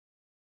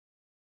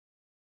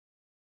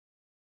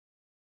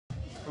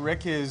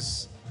Rick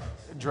is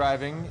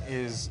driving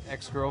his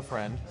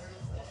ex-girlfriend,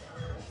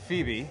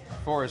 Phoebe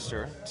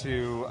Forrester,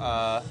 to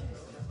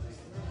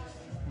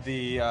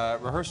the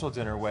rehearsal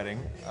dinner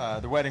wedding,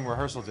 the wedding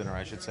rehearsal dinner,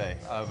 I should say,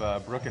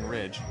 of Brook and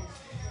Ridge.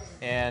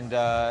 And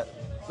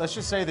let's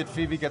just say that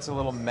Phoebe gets a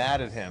little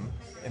mad at him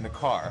in the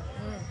car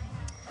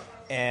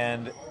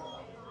and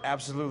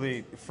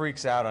absolutely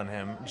freaks out on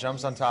him,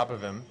 jumps on top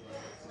of him,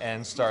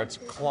 and starts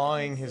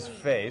clawing his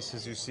face,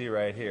 as you see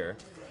right here.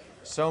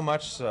 So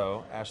much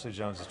so, Ashley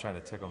Jones is trying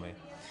to tickle me.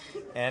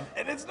 And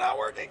it's not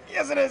working.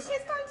 Yes, it is.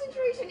 His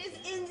concentration is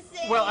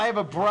insane. Well, I have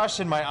a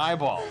brush in my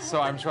eyeball, so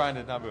I'm trying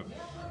to not move.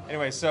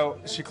 Anyway, so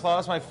she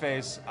claws my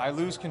face. I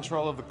lose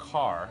control of the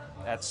car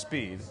at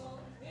speed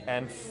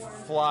and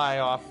fly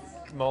off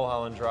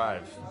Mulholland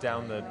Drive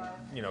down the,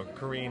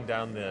 careen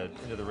down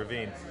into the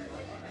ravine.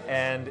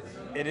 And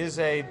it is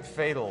a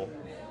fatal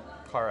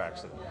car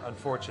accident,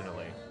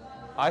 unfortunately.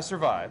 I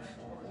survive.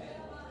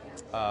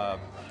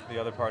 The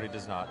other party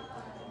does not.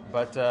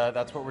 But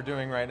that's what we're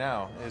doing right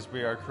now, is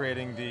we are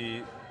creating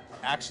the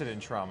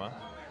accident trauma.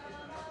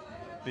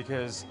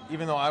 Because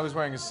even though I was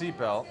wearing a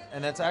seatbelt,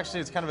 and it's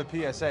kind of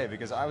a PSA,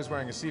 because I was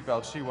wearing a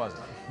seatbelt, she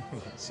wasn't.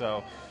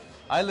 So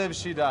I live,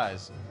 she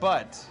dies.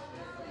 But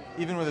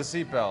even with a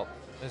seatbelt,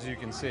 as you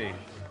can see,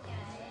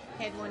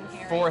 Head one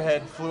hair.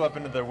 forehead flew up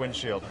into the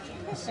windshield.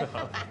 So,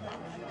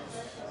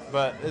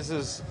 but this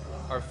is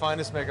our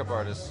finest makeup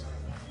artist,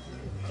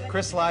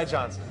 Christine Lai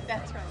Johnson.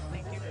 That's right,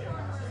 thank you.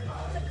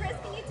 So Chris,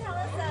 can you tell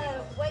us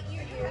what you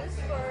use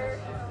for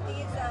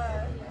these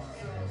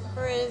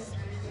For his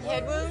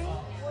head wound,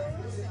 wounds?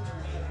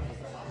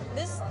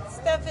 this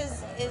stuff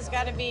is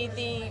got to be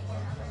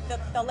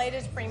the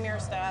latest premier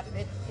stuff.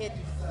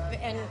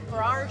 And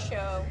for our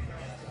show,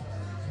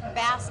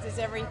 fast is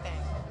everything.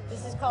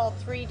 This is called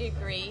 3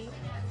 Degree,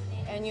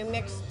 and you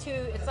mix two.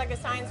 It's like a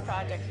science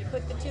project. You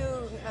put the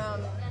two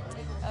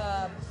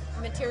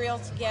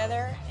materials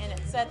together, and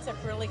it sets up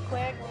really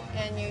quick.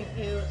 And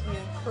you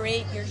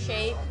create your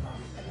shape.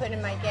 I put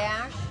in my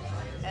gash,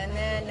 and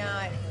then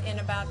in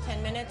about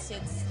 10 minutes,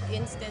 it's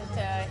instant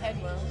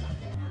head wound.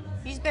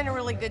 He's been a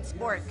really good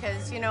sport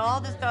because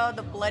all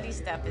the bloody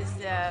stuff is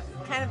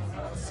kind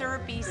of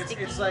syrupy,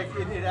 sticky. It's like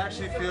it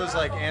actually feels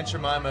like Aunt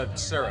Jemima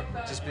syrup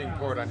just being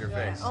poured on your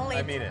face. Only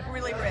I mean it.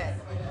 really red.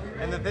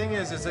 And the thing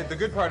is that the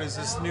good part is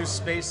this new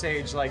space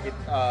age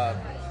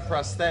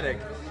prosthetic.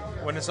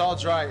 When it's all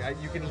dry,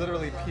 you can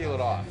literally peel it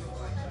off,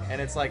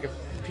 and it's like a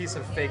piece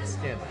of fake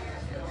skin.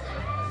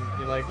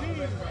 You're like,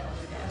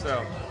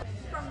 so.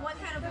 From what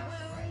kind of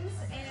wounds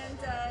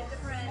and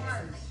different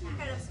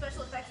kind of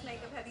special effects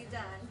makeup have you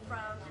done? From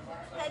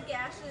head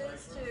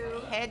gashes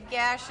to... Head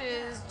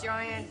gashes,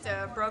 giant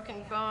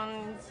broken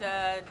bones,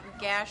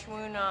 gash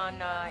wound on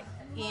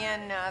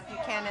Ian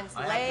Buchanan's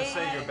leg. I have to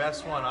say, your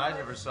best one I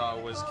ever saw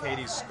was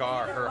Katie's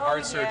scar, her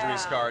heart surgery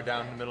scar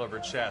down in the middle of her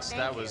chest.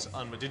 That was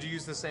unbelievable. Did you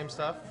use the same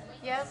stuff?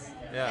 Yes.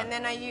 Yeah. And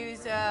then I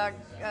use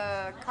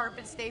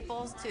carpet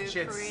staples to She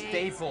had create...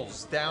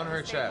 staples down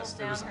her chest.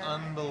 It was her.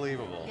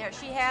 unbelievable. Yeah,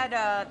 she had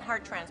a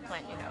heart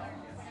transplant,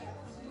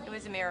 It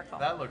was a miracle.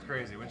 That looked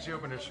crazy. When she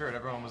opened her shirt,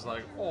 everyone was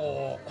like,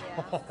 oh.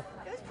 Yeah.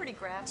 It was pretty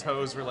graphic.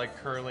 Toes were like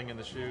curling in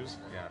the shoes.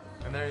 Yeah.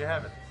 And there you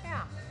have it.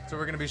 Yeah. So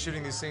we're going to be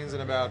shooting these scenes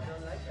in about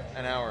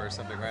an hour or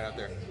something right out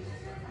there.